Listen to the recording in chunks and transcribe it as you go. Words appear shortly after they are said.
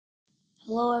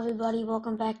Hello everybody,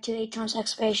 welcome back to Atron's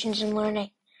Explorations and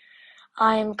Learning.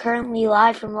 I am currently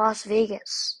live from Las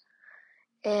Vegas,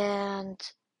 and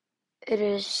it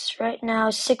is right now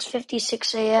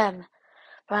 6:56 a.m.,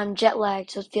 but I'm jet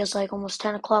lagged, so it feels like almost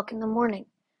 10 o'clock in the morning.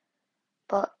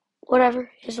 But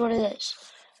whatever, is what it is.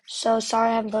 So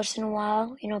sorry I haven't posted in a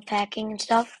while, packing and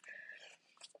stuff.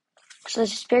 So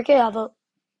this is Pirkei Avot,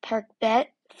 Perek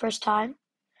Bet, first time,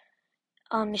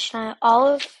 Mishnah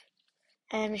Aleph,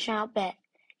 and Mishnah Bet,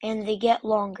 and they get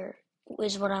longer,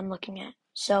 is what I'm looking at.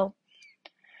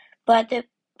 But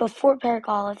before Perek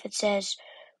Aleph, it says,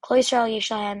 Kol Yisrael yesh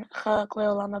lahem chelek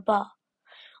le'olam haba.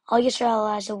 All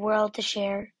Yisrael has a world to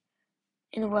share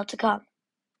in the world to come.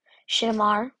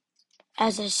 Shemar,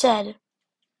 as it is said,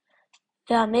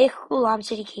 Ve'amech kulam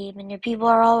tzedikim, and your people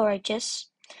are all righteous.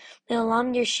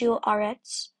 Le'olam yirshu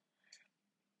aretz,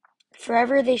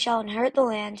 forever they shall inherit the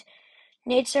land.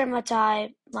 Netzer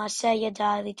matai maaseh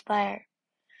yadai litbaer,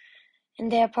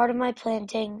 and they are part of my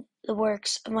planting, the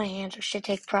works of my hands, which should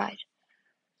take pride.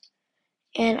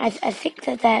 And I think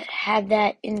that had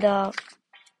that in the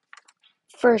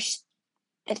first,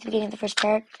 at the beginning of the first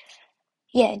Perek.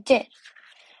 Yeah, it did.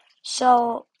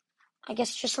 So, I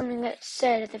guess just something that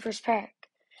said at the first Perek.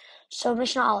 So,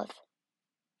 Mishnah Aleph.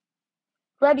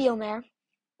 Rabbi Omer,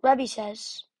 Rabbi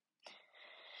says,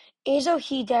 Ezo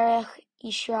hi derech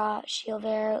ishra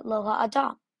shilver loha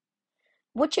adam.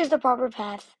 Which is the proper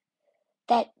path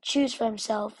that choose for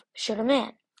himself should a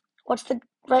man? What's the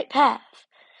right path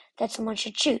that someone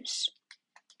should choose?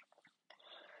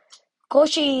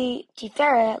 Koshi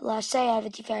tiferet la'aseh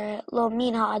v'tiferet lo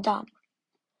min ha'adam.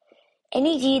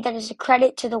 Any deed that is a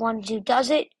credit to the one who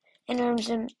does it and earns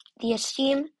him the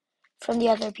esteem from the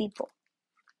other people.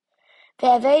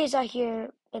 Ve'avei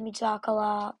zahir b'mitzvah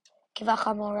kala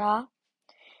kivachamora.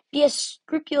 Be as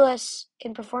scrupulous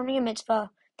in performing a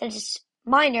mitzvah that is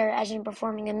minor as in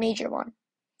performing a major one.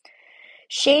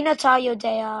 Shein ata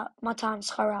yodea matan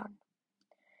scharan.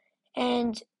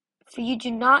 And for you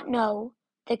do not know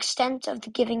the extent of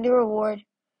giving the reward.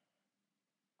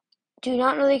 Do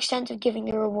not know the extent of giving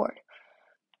the reward.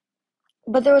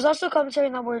 But there was also commentary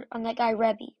on that guy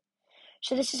Rebbe.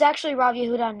 So this is actually Rav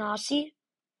Yehuda Nasi,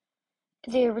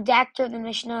 the redactor of the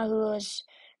Mishnah, who was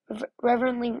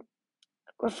reverently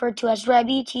referred to as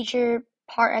Rebbe, teacher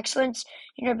par excellence,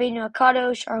 and Rabbeinu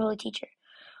HaKadosh, our holy teacher.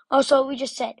 Also, we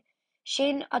just said,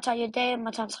 Shein ata yodea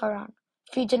matan scharan,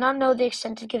 for you do not know the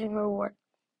extent of giving reward.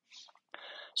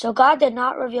 So God did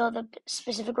not reveal the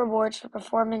specific rewards for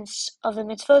performance of the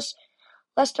mitzvahs,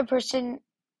 lest a person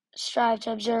strive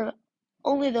to observe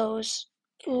only those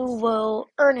who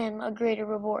will earn him a greater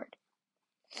reward.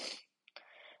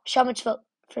 Shal mitzvot,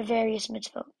 for various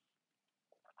mitzvot.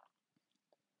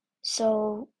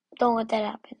 So don't let that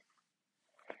happen.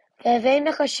 Ve'avei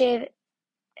mechashev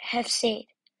hefseid,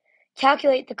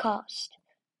 calculate the cost.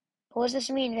 What does this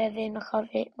mean? Ve'avei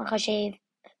mechashev.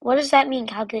 What does that mean?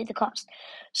 Calculate the cost.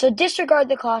 So disregard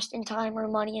the cost in time or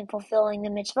money in fulfilling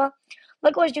the mitzvah.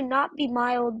 Likewise, do not be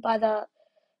mild by the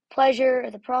pleasure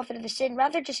or the profit of the sin.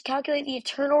 Rather, just calculate the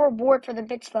eternal reward for the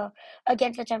mitzvah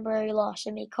against the temporary loss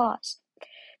it may cause.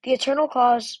 The eternal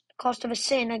cost of a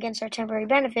sin against our temporary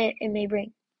benefit it may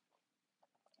bring.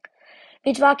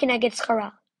 Mitzvah keneged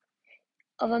schara,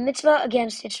 of a mitzvah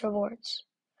against its rewards.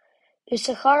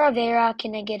 Usachar avera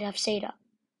keneged hafseda,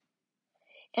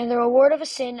 and the reward of a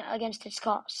sin against its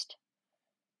cost.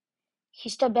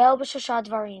 Histabel b'shosha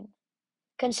dvarim,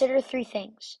 consider three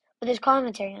things. But there's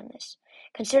commentary on this.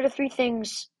 Consider three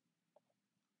things.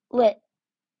 Look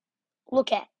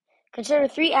at. Consider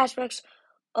three aspects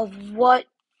of what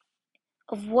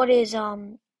is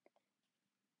I'm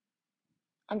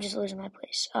just losing my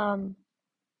place.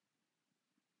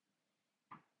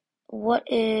 What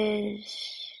is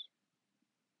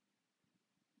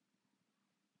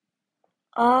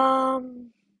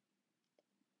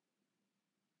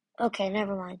okay,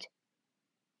 never mind.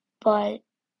 But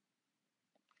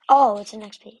it's the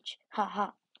next page. Ha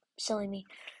ha. Silly me.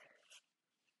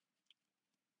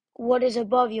 What is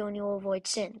above you and you will avoid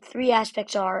sin? Three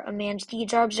aspects are: a man's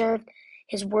deeds are observed,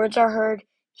 his words are heard,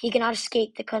 he cannot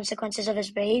escape the consequences of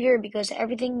his behavior because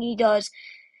everything he does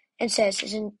and says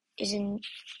is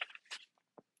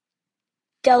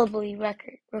indelibly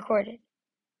recorded.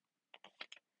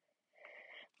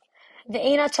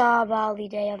 Ve'enata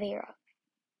ba'alidei avera,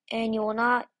 and you will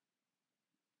not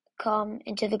come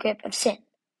into the grip of sin.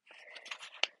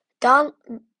 Dama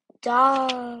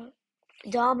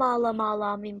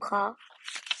lamala mimcha,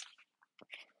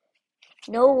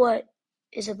 know what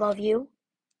is above you.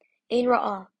 Ein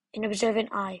ra'ah, an observant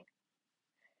eye.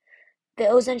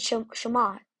 Ve'ozen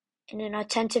shama, in an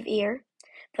attentive ear.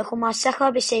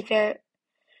 Ve'chumasecha b'sefer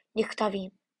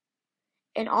nichtavim,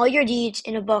 and all your deeds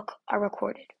in a book are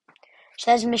recorded.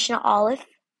 Says Mishnah Aleph,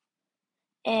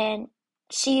 and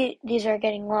see, these are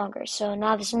getting longer. So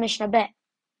now this is Mishnah Bet.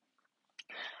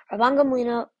 Rabban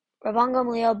Gamliel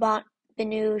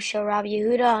benu shel Rabbi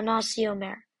Yehuda Hanasi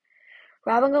Omer.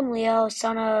 Rabban Gamliel,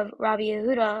 son of Rabbi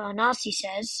Yehuda Hanasi,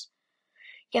 says,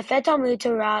 Yafet Talmud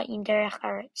Torah in derech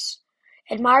eretz.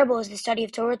 Admirable is the study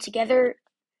of Torah together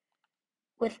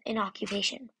with an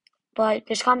occupation. But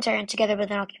there's commentary on together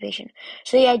with an occupation.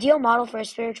 So the ideal model for a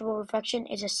spiritual reflection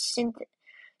is a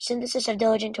synthesis of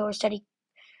diligent Torah study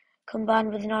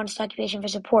combined with an honest occupation for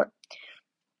support.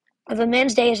 If a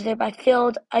man's day is thereby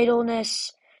filled,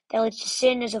 idleness that leads to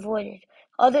sin is avoided.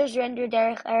 Others render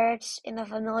derech eretz in the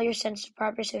familiar sense of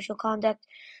proper social conduct,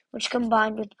 which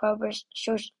combined with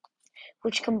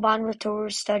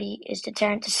Torah study is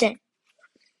deterrent to sin.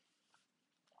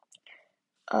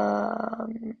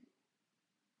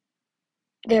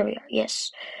 There we are,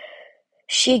 yes.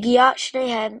 Shigiat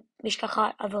shnehem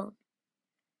mishkachat avon.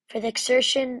 For the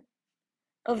exertion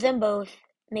of them both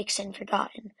makes sin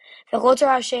forgotten. V'chol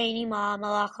Torah she'eini ma'a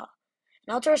malacha.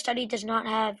 An all Torah study does not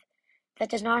have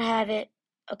it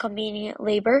accompanying it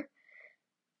labor.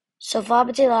 Sofa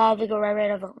b'teilah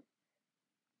v'goreret avon.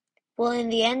 Will in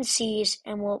the end cease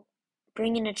and will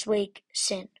bring in its wake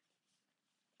sin.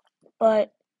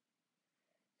 But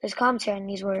there's commentary on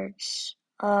these words.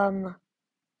 Sofa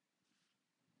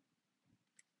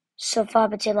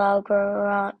b'teilah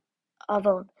v'goreret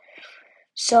avon.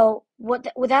 So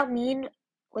without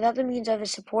the means of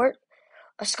his support,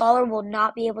 a scholar will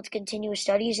not be able to continue his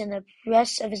studies, and the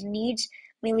rest of his needs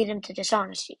may lead him to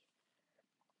dishonesty.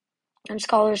 And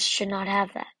scholars should not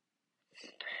have that.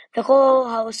 V'chol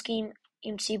ha'oskim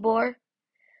im tzibor,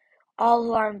 all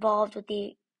who are involved with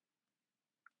the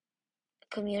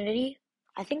community.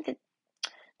 I think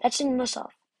that's in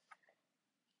Musaf.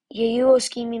 Yehu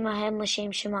oskim imahem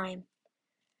l'shem shemayim.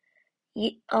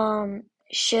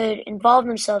 Should involve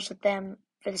themselves with them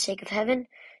for the sake of heaven.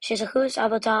 Shezachus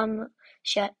avotam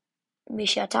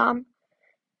mishatam.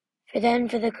 For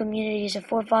the communities of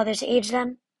forefathers age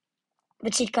them.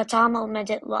 V'tzidkatam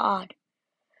omedet la'ad.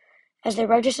 As their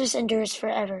righteousness endures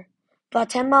forever.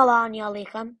 V'atem ma'ala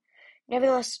alechem.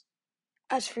 Nevertheless,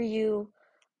 as for you,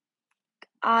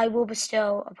 I will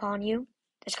bestow upon you.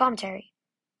 There's commentary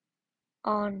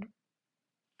on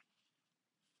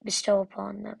bestow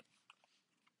upon them.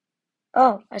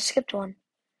 Oh, I skipped one.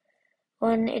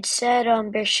 When it said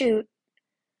Bershut,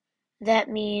 that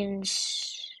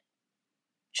means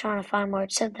trying to find where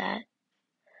it said that.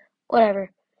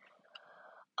 Whatever.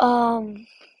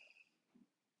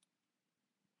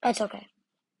 That's okay.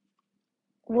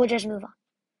 We'll just move on.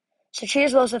 So treat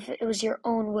as well as if it was your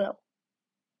own will.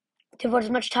 Devote as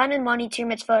much time and money to your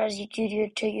mitzvah as you do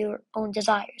to your own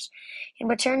desires. In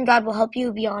return, God will help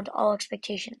you beyond all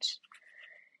expectations.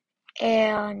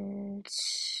 And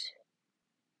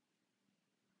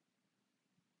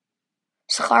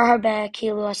Schar harbeh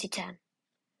kilu asitem.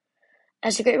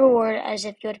 As a great reward as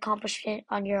if you had accomplished it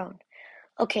on your own.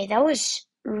 Okay, that was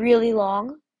really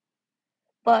long,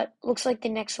 but looks like the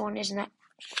next one isn't that.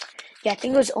 Yeah, I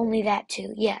think it was only that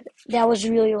too. Yeah, that was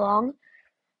really long,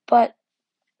 but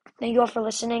thank you all for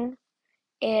listening,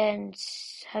 and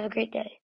have a great day.